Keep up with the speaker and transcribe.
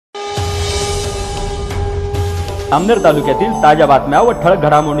जामनेर तालुक्यातील ताज्या बातम्या व ठळक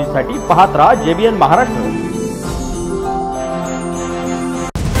घडामोडींसाठी पाहत रहा JBN महाराष्ट्र।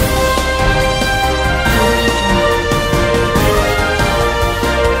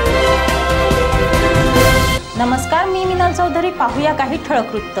 नमस्कार, मी मिनल चौधरी। पाहूया काही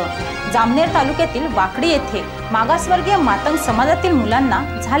ठळक वृत्त। जामनेर तालुक्यातील वाकडी येथे मागासवर्गीय मातंग समाजातील मुलांना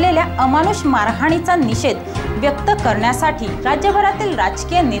झालेल्या अमानुष मारहाणीचा निषेध व्यक्त करण्यासाठी राज्यभरातील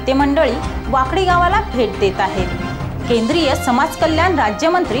राजकीय नेते मंडळी वाकडी गावाला भेट देत आहेत। केंद्रीय समाज कल्याण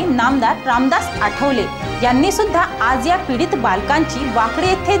राज्यमंत्री नामदार रामदास आठवले यांनी सुद्धा आज या पीडित बालकांची वाकडी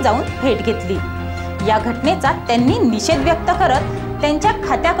येथे जाऊन भेट घेतली। या घटनेचा त्यांनी निषेध व्यक्त करत त्यांच्या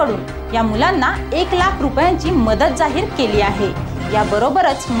खात्याकडून या मुलांना 1 लाख रुपयांची मदत जाहीर केली आहे।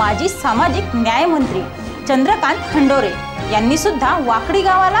 याबरोबरच माजी सामाजिक न्याय मंत्री चंद्रकांत खंडोरे यांनी सुद्धा वाकडी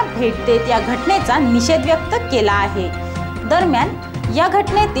गावाला भेट देत या घटनेचा निषेध व्यक्त केला आहे। दरम्यान या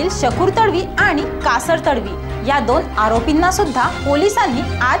घटनेतील शकूर तडवी आणि कासर तडवी या 2 आरोपींना सुद्धा पोलिसांनी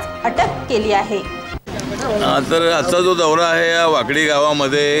आज अटक केली आहे। तर आजचा जो दौरा आहे या वाकडी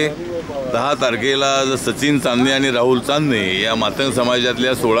गावामध्ये 10 तारखेला सचिन चांदणे आणि राहुल चांदणे या मातंग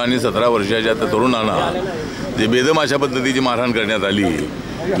समाजातल्या 16 आणि 17 वर्षाच्या तरुणांना जे बेदम अशा पद्धतीची मारहाण करण्यात आली।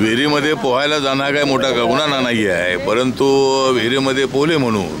 विहिरीमध्ये पोहायला जाणं हा काय मोठा गुन्हा नाही आहे, परंतु विहिरीमध्ये पोहले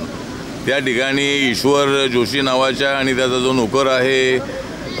म्हणून त्या ठिकाणी ईश्वर जोशी नावाच्या आणि त्याचा जो नोकर आहे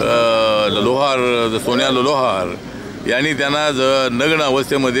लोहार सोन्या लोहार यांनी त्यांना नग्न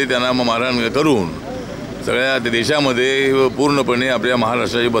अवस्थेमध्ये त्यांना मारहाण करून सगळ्या देशामध्ये पूर्णपणे आपल्या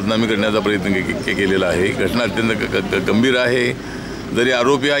महाराष्ट्राची बदनामी करण्याचा प्रयत्न केलेला आहे। घटना अत्यंत गंभीर आहे। जरी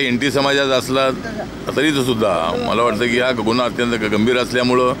आरोपी हा NT समाजाचा असला तरी सुद्धा मला वाटतं की हा गुन्हा अत्यंत गंभीर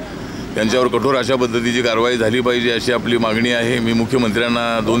असल्यामुळं त्यांच्यावर कठोर अशा पद्धतीची कारवाई झाली पाहिजे अशी आपली मागणी आहे। मी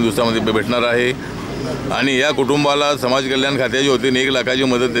मुख्यमंत्र्यांना 2 दिवसामध्ये भेटणार आहे आणि या कुटुंबाला समाज कल्याण खात्याच्या वतीने 1 लाखाची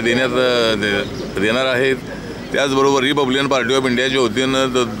मदत देणार आहेत। त्याचबरोबर रिपब्लिकन पार्टी ऑफ इंडियाच्या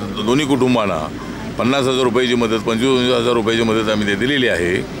वतीनं दोन्ही कुटुंबांना 50,000 रुपयाची मदत 25,000 रुपयाची मदत आम्ही दिलेली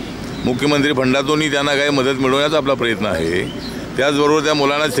आहे। मुख्यमंत्री फंडातूनही त्यांना काही मदत मिळवण्याचा आपला प्रयत्न आहे। त्याचबरोबर त्या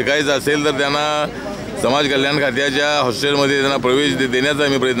मुलांना शिकायचं असेल तर त्यांना समाज कल्याण खात्याच्या हॉस्टेलमध्ये त्यांना प्रवेश देण्याचा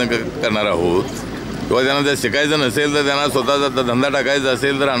आम्ही प्रयत्न करणार आहोत, किंवा त्यांना जर शिकायचं नसेल तर त्यांना स्वतःचा धंदा टाकायचा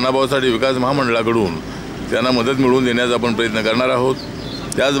असेल तर अण्णाभाऊसाठी विकास महामंडळाकडून त्यांना मदत मिळवून देण्याचा आपण प्रयत्न करणार आहोत।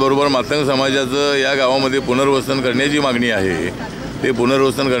 त्याचबरोबर मातंग समाजाचं या गावामध्ये पुनर्वसन करण्याची मागणी आहे, ते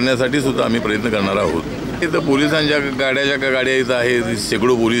पुनर्वसन करण्यासाठी सुद्धा आम्ही प्रयत्न करणार आहोत। इथं पोलिसांच्या गाड्या इथं आहेत,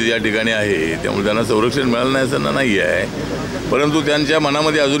 शेकडो पोलीस या ठिकाणी आहे, त्यामुळे त्यांना संरक्षण मिळालं नाही असं नाही आहे, परंतु त्यांच्या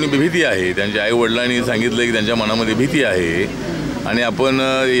मनामध्ये अजूनही भीती आहे। त्यांच्या आईवडिलांनी सांगितलं की त्यांच्या मनामध्ये भीती आहे आणि आपण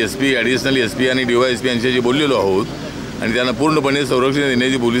SP ॲडिशनल SP आणि DYSP यांच्याशी बोललेलो आहोत आणि त्यांना पूर्णपणे संरक्षण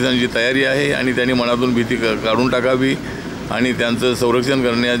देण्याची पोलिसांची तयारी आहे आणि त्यांनी मनातून भीती काढून टाकावी आणि त्यांचं संरक्षण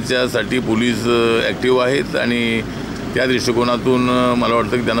करण्याच्यासाठी पोलीस ॲक्टिव्ह आहेत आणि त्या दृष्टिकोनातून मला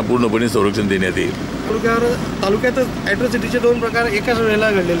वाटतं की त्यांना पूर्णपणे संरक्षण देण्यात येईल। तालुक्यातच ॲट्रॉसिटीचे 2 प्रकार एकाच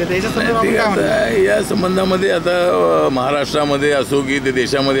वेळेला घडलेले या संबंधामध्ये आता महाराष्ट्रामध्ये असो की ते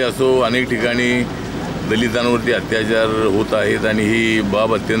देशामध्ये असो अनेक ठिकाणी दलितांवरती अत्याचार होत आहेत आणि ही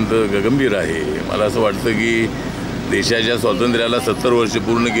बाब अत्यंत गंभीर आहे। मला असं वाटतं की देशाच्या स्वातंत्र्याला 70 वर्षे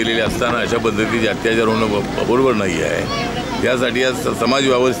पूर्ण केलेली असताना अशा पद्धतीचे अत्याचार होणं बरोबर नाही आहे। यासाठी या समाज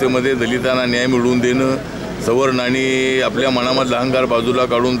व्यवस्थेमध्ये दलितांना न्याय मिळवून देणं, सवर्ण आणि आपल्या मनामधला अहंकार बाजूला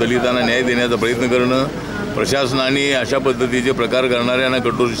काढून दलितांना न्याय देण्याचा प्रयत्न करणं, प्रशासनाने अशा पद्धतीचे प्रकार करणाऱ्यांना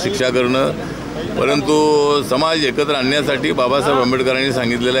कठोर शिक्षा करणं, परंतु समाज एकत्र आणण्यासाठी बाबासाहेब आंबेडकरांनी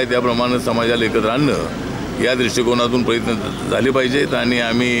सांगितलेलं आहे त्याप्रमाणे समाजाला एकत्र आणणं या दृष्टिकोनातून प्रयत्न झाले पाहिजेत आणि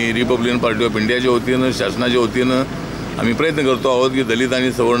आम्ही रिपब्लिकन पार्टी ऑफ इंडियाच्या वतीनं शासनाच्या वतीनं आम्ही प्रयत्न करतो आहोत की दलित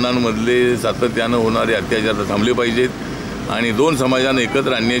आणि सवर्णांमधले सातत्यानं होणारे अत्याचार थांबले पाहिजेत आणि 2 समाजांना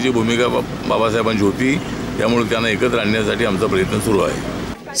एकत्र आणण्याची भूमिका बाबासाहेबांची होती, त्यामुळे त्यांना एकत्र आणण्यासाठी आमचा प्रयत्न सुरू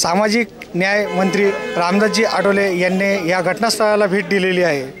आहे। सामाजिक न्याय मंत्री रामदासजी आठवले यांनी या घटनास्थळाला भेट दिलेली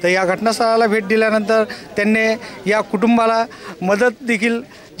आहे। तर या घटनास्थळाला भेट दिल्यानंतर त्यांनी या कुटुंबाला मदत देखील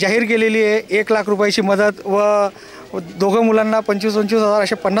जाहीर केलेली आहे। 1 लाख रुपयाची मदत व 2 मुलांना 25,000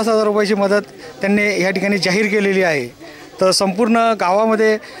 असे 50,000 रुपयाची मदत त्यांनी या ठिकाणी जाहीर केलेली आहे। तर संपूर्ण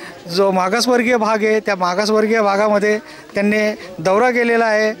गावामध्ये जो मागासवर्गीय भाग आहे त्या मागासवर्गीय भागामध्ये त्यांनी दौरा केलेला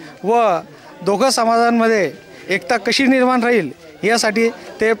आहे व 2 समाजांमध्ये एकता कशी निर्माण राहील यासाठी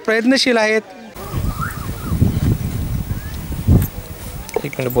ते प्रयत्नशील आहेत।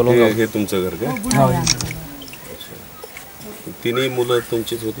 हे तुमचं घर का? तिन्ही मुलं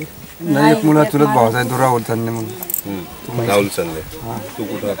तुमचीच होती? नाही, एक मुलं चुलत भाऊ आहे, राहुल चांदणे म्हणून। राहुल चांदणे, तू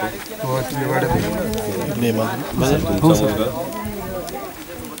कुठं राहतो?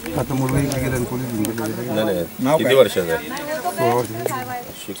 आता मुलगा इकडे गेला, किती वर्षाचा आहे? 16 वर्ष।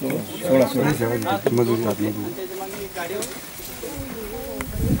 मजुरी आतमजुरी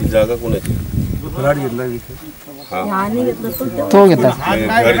ही जागा कोणाची? फराड घेतला विकत. तो घेतला.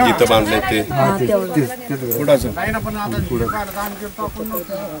 घर जिथं बांधलंय ते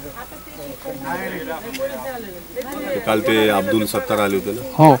काल ते अब्दुल सत्तार आले होते ना,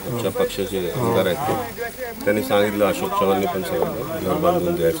 हो. आमच्या पक्षाचे आमदार आहेत ते. त्यांनी सांगितलं अशोक चव्हाणने पण सांगितलं घर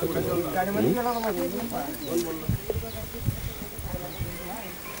बांधून द्यायचं तुम्हाला.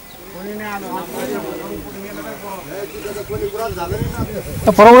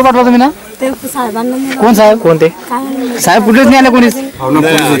 बरोबर पाठवा तुम्ही ना. ते साहेबांना कोण साहेब? कोणते साहेब? कुठेच नाही आले कोणीच.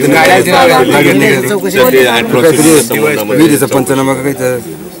 विहिरीचा पंचनामा काही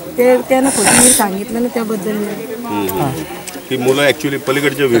ते त्यानं खोटी सांगितलं ना त्याबद्दल. ती मुलं ऍक्च्युली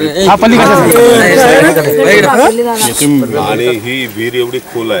पलीकडच्या विहिरीत हा पलीकडचा आणि ही विहीर एवढी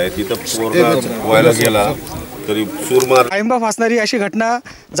खोल आहे तिथं पोरगा व्हायला गेला तरी सूरमार कायंबा फासणारी अशी घटना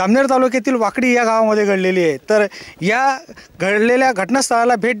जामनेर तालुक्यातील वाकडी या गावामध्ये घडलेली आहे. तर या घडलेल्या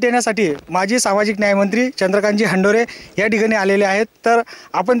घटनास्थळाला भेट देण्यासाठी माजी सामाजिक न्यायमंत्री चंद्रकांतजी हंडोरे या ठिकाणी आलेले आहेत. तर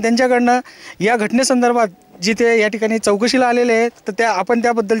आपण त्यांच्याकडनं या घटनेसंदर्भात जिथे या ठिकाणी चौकशीला आलेले आहेत तर आपण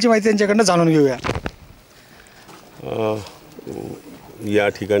त्याबद्दलची माहिती त्यांच्याकडनं जाणून घेऊया. या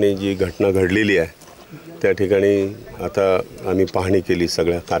ठिकाणी जी घटना घडलेली आहे त्या ठिकाणी आता आम्ही पाहणी केली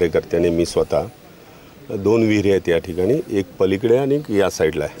सगळ्या कार्यकर्त्यांनी. मी स्वतः 2 विहिरी आहेत या ठिकाणी, एक पलीकडे आणि एक या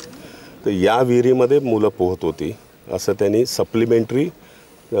साईडला आहे. तर या विहिरीमध्ये मुलं पोहत होती असं त्यांनी सप्लिमेंटरी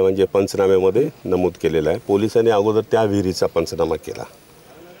म्हणजे पंचनाम्यामध्ये नमूद केलेलं आहे. पोलिसांनी अगोदर त्या विहिरीचा पंचनामा केला.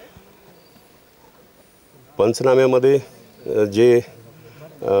 पंचनाम्यामध्ये जे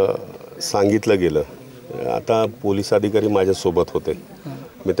सांगितलं गेलं, आता पोलीस अधिकारी माझ्यासोबत होते,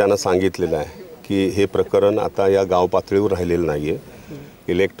 मी त्यांना सांगितलेलं आहे की हे प्रकरण आता या गाव पातळीवर राहिलेलं नाही आहे.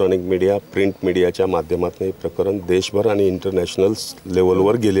 इलेक्ट्रॉनिक मीडिया, प्रिंट मीडियाच्या माध्यमातून हे प्रकरण देशभर आणि इंटरनॅशनल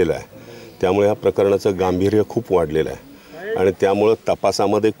लेवलवर गेलेलं आहे. त्यामुळे या प्रकरणाचं गांभीर्य खूप वाढलेलं आहे आणि त्यामुळं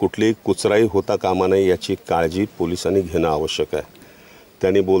तपासामध्ये कुठलीही कुचराई होता कामा नये याची काळजी पोलिसांनी घेणं आवश्यक आहे.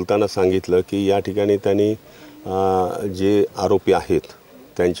 त्यांनी बोलताना सांगितलं की या ठिकाणी त्यांनी जे आरोपी आहेत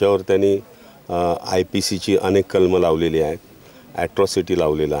त्यांच्यावर त्यांनी IPCची अनेक कलमं लावलेली आहेत, ॲट्रॉसिटी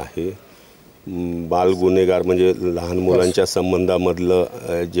लावलेलं आहे, बाल गुन्हेगार म्हणजे लहान मुलांच्या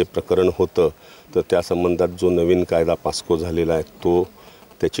संबंधामधलं जे प्रकरण होतं तर त्या संबंधात जो नवीन कायदा पास्को झालेला आहे तो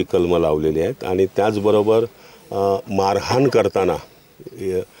त्याची कलमं लावलेली आहेत. आणि त्याचबरोबर मारहाण करताना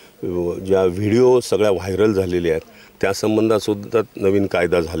ज्या व्हिडिओ सगळ्या व्हायरल झालेल्या आहेत त्या संबंधातसुद्धा नवीन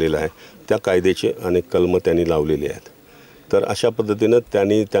कायदा झालेला आहे, त्या कायद्याचे अनेक कलमं त्यांनी लावलेली आहेत. तर अशा पद्धतीनं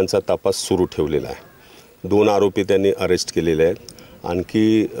त्यांनी त्यांचा तपास सुरू ठेवलेला आहे. 2 आरोपी त्यांनी अरेस्ट केलेले आहेत.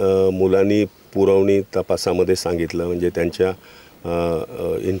 आणखी मुलांनी पुरवणी तपासामध्ये सांगितलं म्हणजे त्यांच्या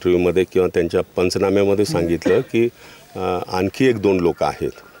इंटरव्ह्यूमध्ये किंवा त्यांच्या पंचनाम्यामध्ये सांगितलं की आणखी 1-2 लोक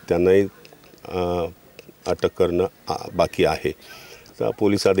आहेत त्यांनाही अटक करणं बाकी आहे. तर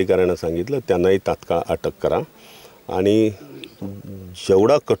पोलीस अधिकाऱ्यांना सांगितलं त्यांनाही तात्काळ अटक करा आणि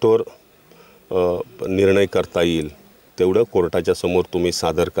जेवढा कठोर निर्णय करता येईल तेवढं कोर्टाच्या समोर तुम्ही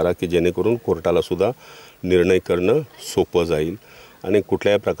सादर करा की जेणेकरून कोर्टालासुद्धा निर्णय करणं सोपं जाईल आणि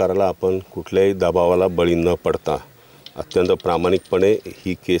कुठल्याही प्रकाराला आपण कुठल्याही दबावाला बळी न पडता अत्यंत प्रामाणिकपणे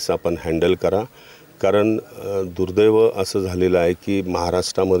ही केस आपण हँडल करा. कारण दुर्दैव असं झालेलं आहे की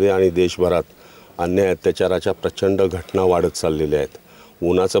महाराष्ट्रामध्ये आणि देशभरात अन्याय अत्याचाराच्या प्रचंड घटना वाढत चाललेल्या आहेत.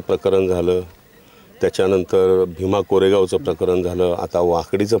 उन्हाचं प्रकरण झालं, त्याच्यानंतर भीमा कोरेगावचं प्रकरण झालं, आता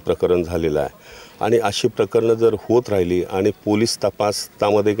वाकडीचं प्रकरण झालेलं आहे. आणि अशी प्रकरणं जर होत राहिली आणि पोलीस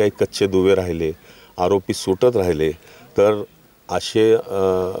तपासामध्ये काही कच्चे दुवे राहिले, आरोपी सुटत राहिले तर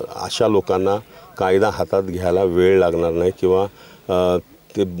अशा लोकांना कायदा हातात घ्यायला वेळ लागणार नाही किंवा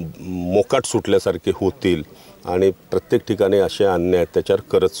ते मोकाट सुटल्यासारखे होतील आणि प्रत्येक ठिकाणी असे अन्याय अत्याचार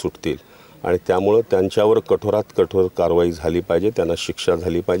करत सुटतील. आणि त्यामुळं त्यांच्यावर कठोरात कठोर कारवाई झाली पाहिजे, त्यांना शिक्षा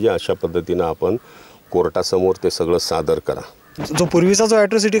झाली पाहिजे. अशा पद्धतीनं आपण कोर्टासमोर ते सगळं सादर करा. जो पूर्वीचा जो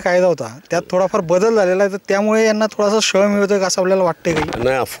ॲट्रॉसिटी कायदा होता त्यात थोडाफार बदल झालेला आहे, तर त्यामुळे यांना थोडासा शळ मिळतोय का असं आपल्याला वाटते काही?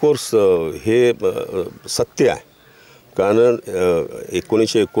 नाही, ऑफकोर्स हे सत्य आहे. कारण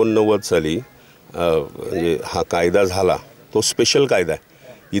 1989 साली म्हणजे हा कायदा झाला तो स्पेशल कायदा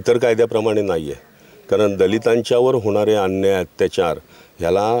आहे, इतर कायद्याप्रमाणे नाही आहे. कारण दलितांच्यावर होणारे अन्याय अत्याचार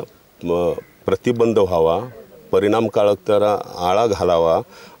ह्याला प्रतिबंध व्हावा, परिणामकारक त्याला आळा घालावा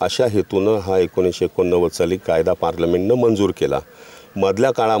अशा हेतूनं हा 1989 साली कायदा पार्लमेंटनं मंजूर केला.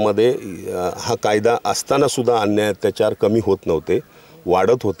 मधल्या काळामध्ये हा कायदा असतानासुद्धा अन्याय अत्याचार कमी होत नव्हते,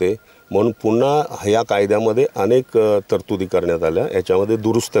 वाढत होते. म्हणून पुन्हा या कायद्यामध्ये अनेक तरतुदी करण्यात आल्या, याच्यामध्ये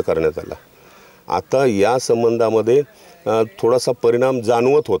दुरुस्त करण्यात आला. आता या संबंधामध्ये थोडासा परिणाम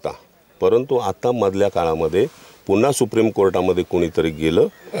जाणवत होता, परंतु आता मधल्या काळामध्ये पुन्हा सुप्रीम कोर्टामध्ये कोणीतरी गेलं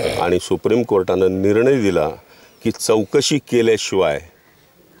आणि सुप्रीम कोर्टानं निर्णय दिला की चौकशी केल्याशिवाय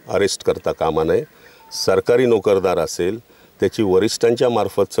अरेस्ट करता कामा नये. सरकारी नोकरदार असेल त्याची वरिष्ठांच्या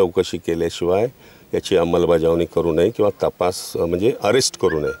मार्फत चौकशी केल्याशिवाय याची अंमलबजावणी करू नये किंवा तपास म्हणजे अरेस्ट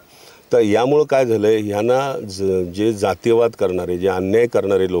करू नये. तर यामुळं काय झालं आहे, ह्यांना जे जातीयवाद करणारे, जे अन्याय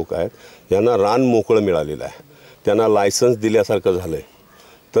करणारे लोक आहेत यांना रान मोकळं मिळालेलं आहे, त्यांना लायसन्स दिल्यासारखं झालं आहे.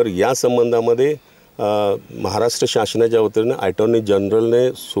 तर या संबंधामध्ये महाराष्ट्र शासनाच्या वतीने अटॉर्नी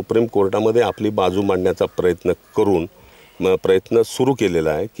जनरलने सुप्रीम कोर्टामध्ये आपली बाजू मांडण्याचा प्रयत्न सुरू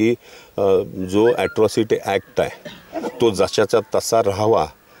केलेला आहे की जो ॲट्रॉसिटी ॲक्ट आहे तो जशाचा तसा राहावा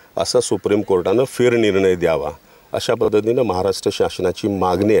असा सुप्रीम कोर्टानं फेरनिर्णय द्यावा अशा पद्धतीनं महाराष्ट्र शासनाची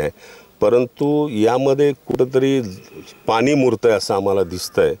मागणी आहे. परंतु यामध्ये कुठंतरी पाणी मुरतं आहे असं आम्हाला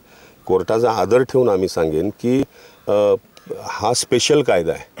दिसतं आहे. कोर्टाचा आदर ठेवून आम्ही सांगेन की हा स्पेशल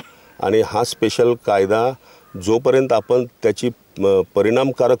कायदा आहे आणि हा स्पेशल कायदा जोपर्यंत आपण त्याची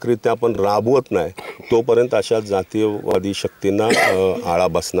परिणामकारकरित्या आपण राबवत नाही तोपर्यंत अशा जातीयवादी शक्तींना आळा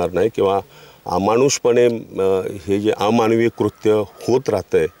बसणार नाही किंवा अमानुषपणे हे जे अमानवी कृत्य होत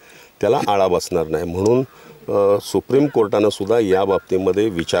राहतं आहे त्याला आळा बसणार नाही. म्हणून सुप्रीम कोर्टानं सुद्धा या बाबतीमध्ये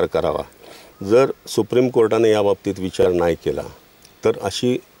विचार करावा. जर सुप्रीम कोर्टाने या बाबतीत विचार नाही केला तर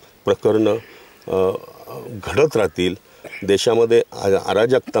अशी प्रकरणं घडत राहतील, देशामध्ये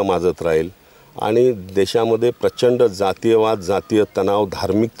अराजकता माजत राहील आणि देशामध्ये प्रचंड जातीयवाद, जातीय तणाव,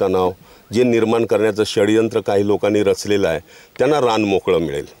 धार्मिक तणाव जे निर्माण करण्याचं षडयंत्र काही लोकांनी रचलेलं आहे त्यांना रान मोकळं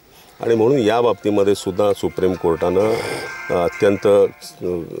मिळेल. आणि म्हणून या बाबतीमध्ये सुद्धा सुप्रीम कोर्टानं अत्यंत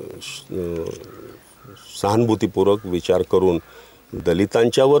सहानुभूतीपूर्वक विचार करून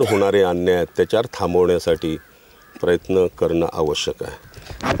दलितांच्यावर होणारे अन्याय अत्याचार थांबवण्यासाठी प्रयत्न करणं आवश्यक आहे.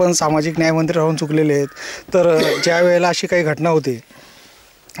 आपण सामाजिक न्यायमंत्री राहून चुकलेले आहेत, तर ज्या वेळेला अशी काही घटना होते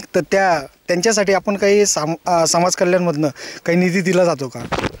तर त्यांच्यासाठी आपण काही समाज कल्याणमधनं काही निधी दिला जातो का?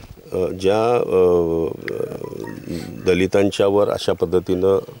 ज्या दलितांच्यावर अशा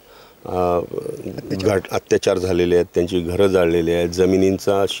पद्धतीनं अत्याचार झालेले आहेत, त्यांची घरं जाळलेली आहेत,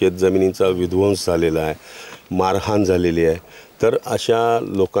 शेतजमिनींचा विध्वंस झालेला आहे, मारहाण झालेली आहे, तर अशा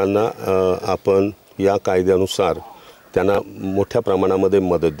लोकांना आपण या कायद्यानुसार त्यांना मोठ्या प्रमाणामध्ये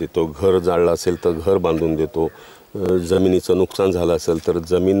मदत देतो. घर जाळलं असेल तर घर बांधून देतो, जमिनीचं नुकसान झालं असेल तर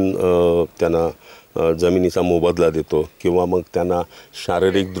त्यांना जमिनीचा मोबदला देतो किंवा मग त्यांना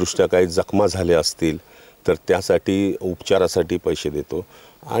शारीरिकदृष्ट्या काही जखमा झाल्या असतील तर त्यासाठी उपचारासाठी पैसे देतो.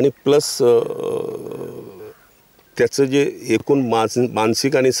 आणि प्लस त्याचं जे एकूण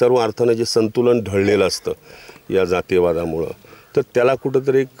मानसिक आणि सर्व अर्थानं जे संतुलन ढळलेलं असतं या जातीयवादामुळं, तर त्याला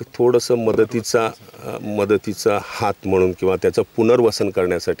कुठंतरी थोडंसं मदतीचा हात म्हणून किंवा त्याचं पुनर्वसन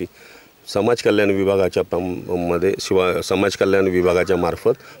करण्यासाठी समाज कल्याण विभागाच्या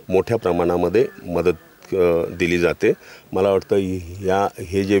मार्फत मोठ्या प्रमाणामध्ये मदत दिली जाते. मला वाटतं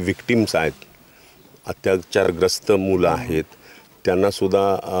हे जे विक्टिम्स आहेत, अत्याचारग्रस्त मुलं आहेत,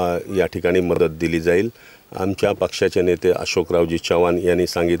 त्यांनासुद्धा या ठिकाणी मदत दिली जाईल. आमच्या पक्षाचे नेते अशोकरावजी चव्हाण यांनी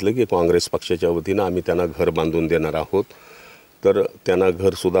सांगितलं की काँग्रेस पक्षाच्या वतीनं आम्ही त्यांना घर बांधून देणार आहोत, तर त्यांना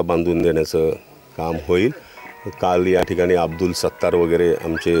घरसुद्धा बांधून देण्याचं काम होईल. काल या ठिकाणी अब्दुल सत्तार वगैरे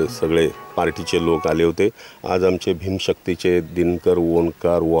आमचे सगळे पार्टीचे लोक आले होते. आज आमचे भीमशक्तीचे दिनकर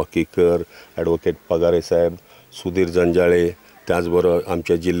ओनकर, वाकीकर, ॲडव्होकेट पगारे साहेब, सुधीर जंजाळे, त्याचबरोबर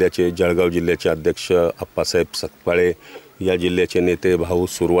आमच्या जळगाव जिल्ह्याचे अध्यक्ष अप्पासाहेब सकपाळे, या जिल्ह्याचे नेते भाऊ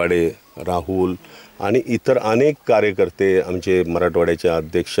सुरवाडे, राहुल आणि इतर अनेक कार्यकर्ते, आमचे मराठवाड्याचे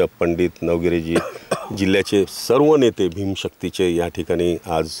अध्यक्ष पंडित नवगिरेजी, जिल्ह्याचे सर्व नेते भीमशक्तीचे या ठिकाणी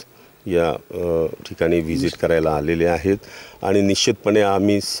आज या ठिकाणी व्हिजिट करायला आलेले आहेत. आणि निश्चितपणे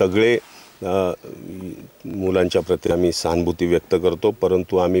आम्ही सगळे मुलांच्या प्रती आम्ही सहानुभूती व्यक्त करतो.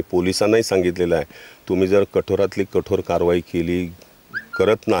 परंतु आम्ही पोलिसांनाही सांगितलेलं आहे, तुम्ही जर कठोरातली कठोर कारवाई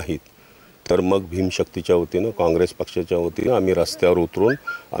करत नाहीत तर मग भीमशक्तीच्या वतीनं, काँग्रेस पक्षाच्या वतीनं आम्ही रस्त्यावर उतरून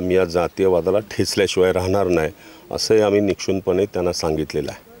आम्ही या जातीयवादाला ठेचल्याशिवाय राहणार नाही असंही आम्ही निक्षूनपणे त्यांना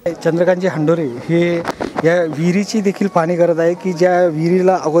सांगितलेलं आहे. चंद्रकांतजी हंडोरे हे या विहिरीची देखील पाहणी करत आहे की ज्या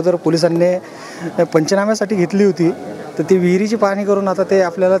विहिरीला अगोदर पोलिसांनी पंचनाम्यासाठी घेतली होती, तर ती विहिरीची पाहणी करून आता ते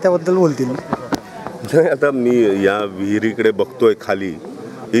आपल्याला त्याबद्दल बोलतील. आता मी या विहिरीकडे बघतोय, खाली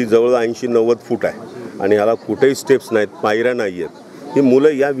ही जवळ 80-90 फूट आहे आणि ह्याला कुठेही स्टेप्स नाहीत, पायऱ्या नाही आहेत. ही मुलं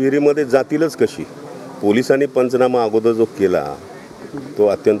या विहिरीमध्ये जातीलच कशी? पोलिसांनी पंचनामा अगोदर जो केला तो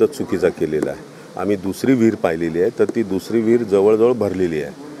अत्यंत चुकीचा केलेला आहे. आम्ही दुसरी विहीर पाहिलेली आहे, तर ती दुसरी विहीर जवळजवळ भरलेली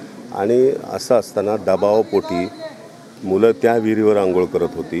आहे आणि असं असताना दबावापोटी मुलं त्या विहिरीवर आंघोळ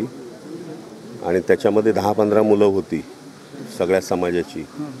करत होती आणि त्याच्यामध्ये 10-15 मुलं होती सगळ्या समाजाची.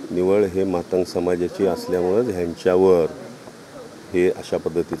 निवळ हे मातंग समाजाची असल्यामुळं ह्यांच्यावर हे अशा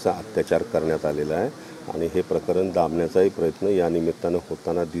पद्धतीचा अत्याचार करण्यात आलेला आहे. आणि हे प्रकरण दाबण्याचाही प्रयत्न या निमित्तानं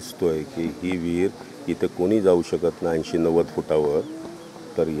होताना दिसतोय की ही विहीर इथं कोणी जाऊ शकत नाही 80-90 फुटावर,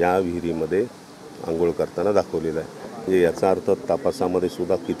 तर या विहिरीमध्ये आंघोळ करताना दाखवलेलं आहे. म्हणजे याचा अर्थ तपासामध्ये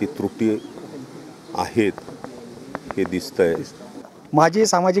सुद्धा किती त्रुटी आहेत हे दिसतंय. माजी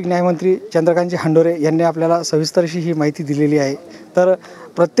सामाजिक न्यायमंत्री चंद्रकांतजी हंडोरे यांनी आपल्याला सविस्तर अशी ही माहिती दिलेली आहे. तर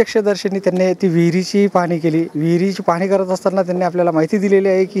प्रत्यक्षदर्शनी त्यांनी ती विहिरीची पाहणी केली. विहिरीची पाहणी करत असताना त्यांनी आपल्याला माहिती दिलेली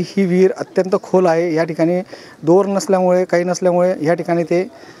आहे की ही विहीर अत्यंत खोल आहे. या ठिकाणी दोर नसल्यामुळे, काही नसल्यामुळे या ठिकाणी ते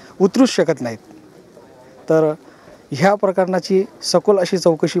उतरूच शकत नाहीत. तर ह्या प्रकरणाची सखोल अशी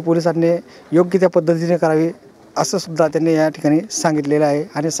चौकशी पोलिसांनी योग्य त्या पद्धतीने करावी असं सुद्धा त्यांनी या ठिकाणी सांगितलेलं आहे.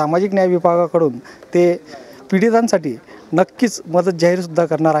 आणि सामाजिक न्याय विभागाकडून ते पीडितांसाठी नक्कीच मदत जाहीरसुद्धा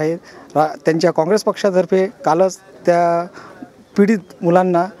करणार आहेत. त्यांच्या काँग्रेस पक्षातर्फे कालच त्या पीडित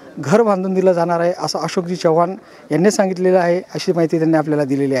मुलांना घर बांधून दिलं जाणार आहे असं अशोकजी चव्हाण यांनी सांगितलेलं आहे. अशी माहिती त्यांनी आपल्याला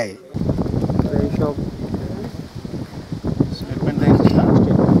दिलेली आहे.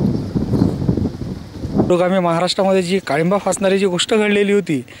 पुरोगामी महाराष्ट्रामध्ये जी काळिंबा फासणारी जी गोष्ट घडलेली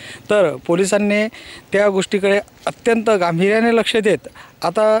होती, तर पोलिसांनी त्या गोष्टीकडे अत्यंत गांभीर्याने लक्ष देत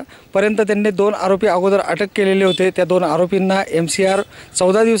आतापर्यंत त्यांनी 2 आरोपी अगोदर अटक केलेले होते. त्या 2 आरोपींना MCR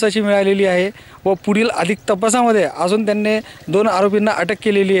 14 दिवसाची मिळालेली आहे व पुढील अधिक तपासामध्ये अजून त्यांनी 2 आरोपींना अटक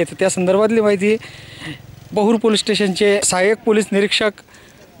केलेली आहे. त्या संदर्भातली माहिती बहुर पोलीस स्टेशनचे सहाय्यक पोलीस निरीक्षक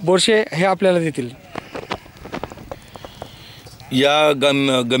बोरशे हे आपल्याला देतील. या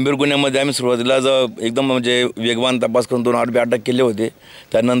गंभीर गुन्ह्यामध्ये आम्ही सुरुवातीलाच एकदम म्हणजे वेगवान तपास करून 2 आरोपी अटक केले होते.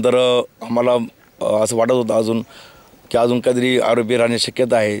 त्यानंतर आम्हाला असं वाटत होतं अजून की अजून काहीतरी आरोपी राहण्याची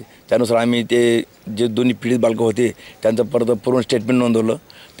शक्यता आहे. त्यानुसार आम्ही ते जे दोन्ही पीडित बालकं होते त्यांचं परत पूर्ण स्टेटमेंट नोंदवलं.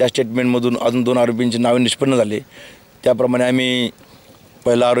 त्या स्टेटमेंटमधून अजून 2 आरोपींची नावे निष्पन्न झाले. त्याप्रमाणे आम्ही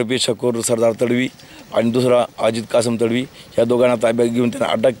पहिला आरोपी शकूर सरदार तडवी आणि दुसरा अजित कासम तडवी या दोघांना ताब्यात घेऊन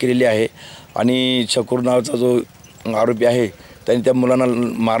त्यांना अटक केलेली आहे. आणि शकूर नावाचा जो आरोपी आहे त्यांनी त्या मुलांना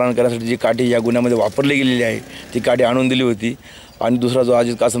मारहाण करण्यासाठी जी काठी या गुन्ह्यामध्ये वापरली गेलेली आहे ती काठी आणून दिली होती. आणि दुसरा जो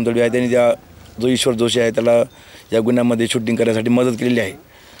अजित कासम तडवी आहे त्यांनी त्या जो ईश्वर जोशी आहे त्याला या गुन्ह्यामध्ये शूटिंग करण्यासाठी मदत केलेली आहे.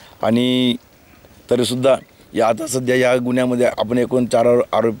 आणि तरीसुद्धा आता सध्या या गुन्ह्यामध्ये आपण एकूण 4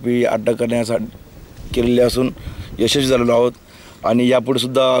 आरोपी अटक करण्यासाठी केलेले असून यशस्वी झालेलो आहोत. आणि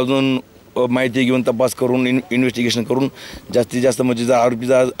यापुढेसुद्धा अजून माहिती घेऊन तपास करून इन्व्हेस्टिगेशन करून जास्तीत जास्त म्हणजे जर आरोपी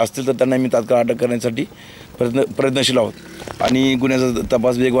जर असतील तर त्यांना मी तात्काळ अटक करण्यासाठी प्रयत्नशील आहोत आणि गुन्ह्याचा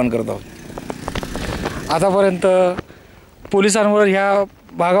तपास वेगवान करत आहोत. आतापर्यंत पोलिसांवर ह्या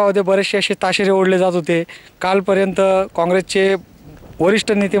भागामध्ये बरेचसे असे ताशेरे ओढले जात होते. कालपर्यंत काँग्रेसचे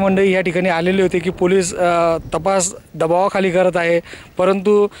वरिष्ठ नेते मंडळी या ठिकाणी आलेले होते की पोलीस तपास दबावाखाली करत आहे.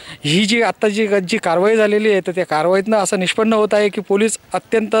 परंतु ही जी आत्ताची जी कारवाई झालेली आहे तर त्या कारवाईतनं असं निष्पन्न होत आहे की पोलीस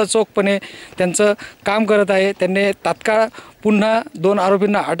अत्यंत चोखपणे त्यांचं काम करत आहे. त्यांनी तात्काळ पुन्हा 2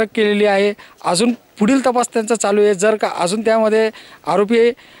 आरोपींना अटक केलेली आहे. अजून पुढील तपास त्यांचा चालू आहे. जर का अजून त्यामध्ये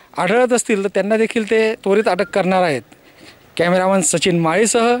आरोपी आढळत असतील तर त्यांना देखील ते त्वरित अटक करणार आहेत. कॅमेरामन सचिन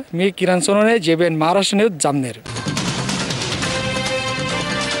माळीसह मी किरण सोनवणे, JBN महाराष्ट्र न्यूज, जामनेर.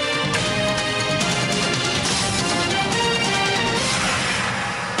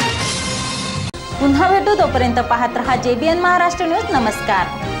 पुन्हा भेटू, तोपर्यंत पाहत रहा JBN महाराष्ट्र न्यूज. नमस्कार.